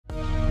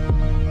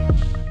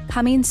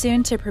Coming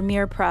soon to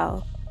Premiere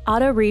Pro,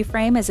 Auto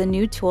Reframe is a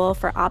new tool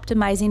for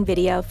optimizing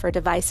video for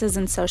devices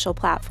and social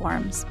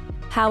platforms.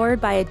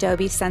 Powered by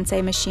Adobe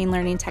Sensei machine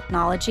learning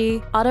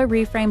technology, Auto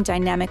Reframe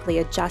dynamically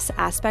adjusts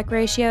aspect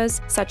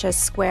ratios such as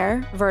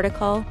square,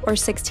 vertical, or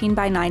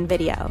 16:9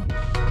 video.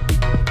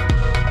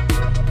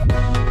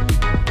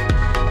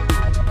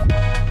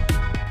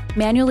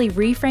 Manually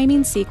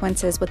reframing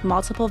sequences with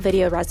multiple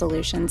video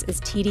resolutions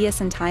is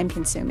tedious and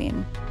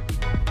time-consuming.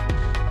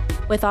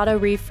 With Auto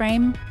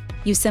Reframe,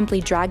 you simply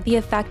drag the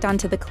effect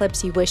onto the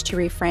clips you wish to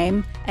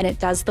reframe, and it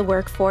does the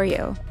work for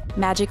you,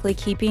 magically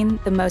keeping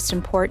the most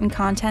important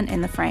content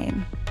in the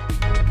frame.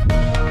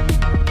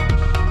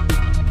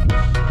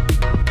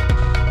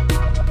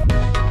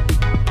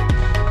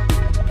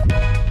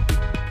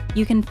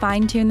 You can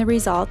fine-tune the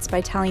results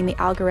by telling the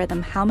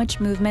algorithm how much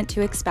movement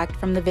to expect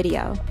from the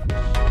video.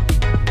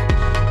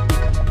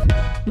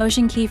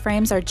 Motion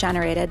keyframes are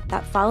generated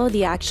that follow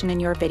the action in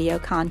your video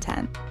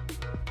content.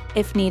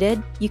 If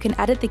needed, you can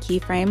edit the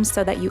keyframes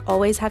so that you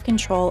always have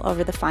control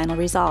over the final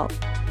result.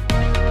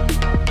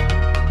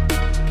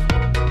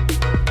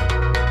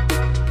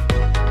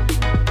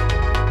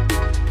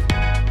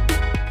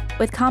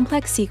 With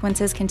complex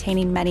sequences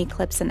containing many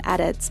clips and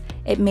edits,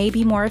 it may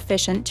be more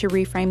efficient to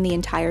reframe the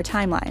entire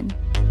timeline.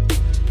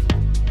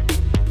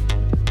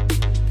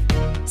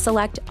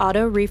 Select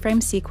Auto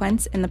Reframe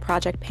Sequence in the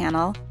Project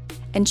panel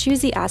and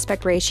choose the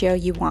aspect ratio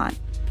you want.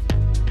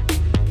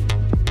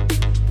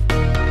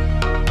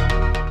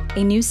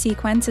 A new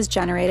sequence is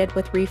generated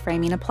with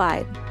reframing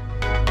applied.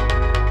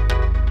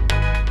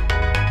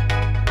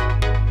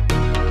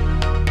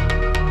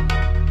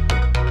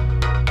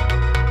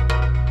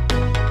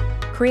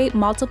 Create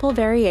multiple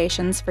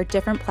variations for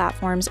different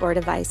platforms or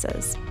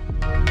devices.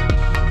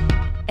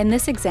 In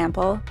this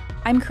example,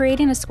 I'm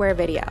creating a square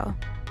video.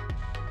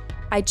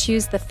 I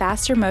choose the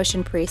faster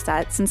motion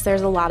preset since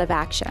there's a lot of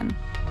action.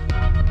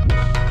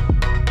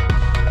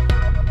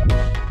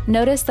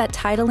 Notice that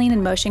titling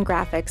and motion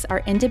graphics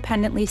are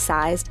independently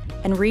sized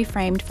and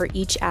reframed for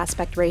each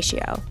aspect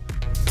ratio.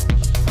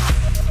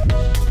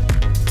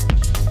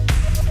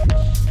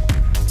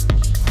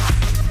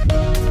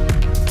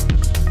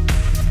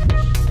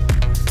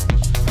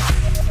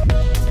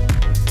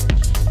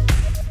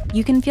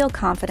 You can feel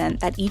confident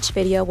that each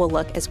video will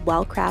look as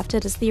well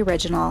crafted as the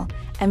original,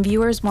 and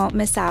viewers won't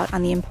miss out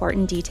on the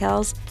important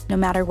details no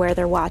matter where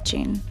they're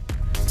watching.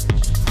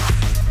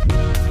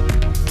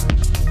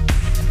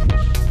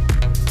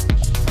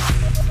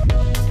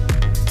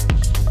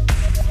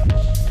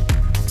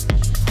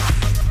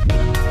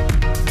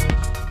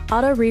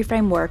 Auto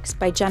Reframe works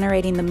by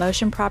generating the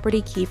motion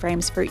property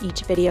keyframes for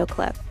each video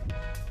clip.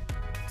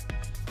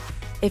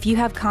 If you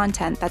have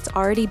content that's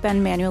already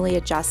been manually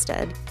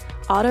adjusted,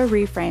 Auto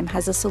Reframe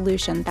has a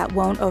solution that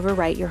won't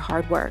overwrite your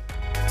hard work.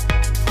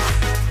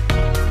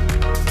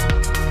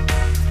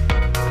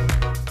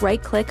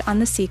 Right-click on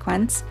the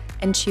sequence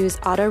and choose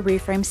Auto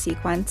Reframe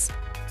Sequence,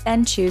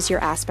 then choose your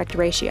aspect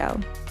ratio.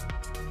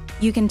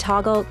 You can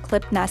toggle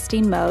clip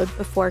nesting mode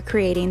before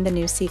creating the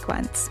new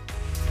sequence.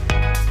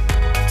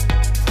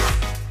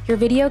 Your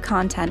video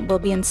content will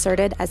be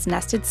inserted as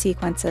nested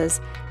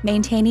sequences,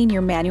 maintaining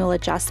your manual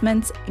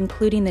adjustments,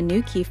 including the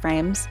new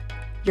keyframes,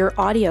 your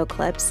audio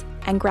clips,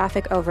 and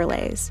graphic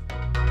overlays.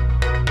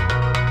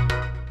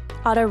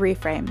 Auto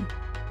Reframe,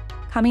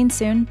 coming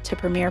soon to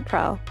Premiere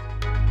Pro.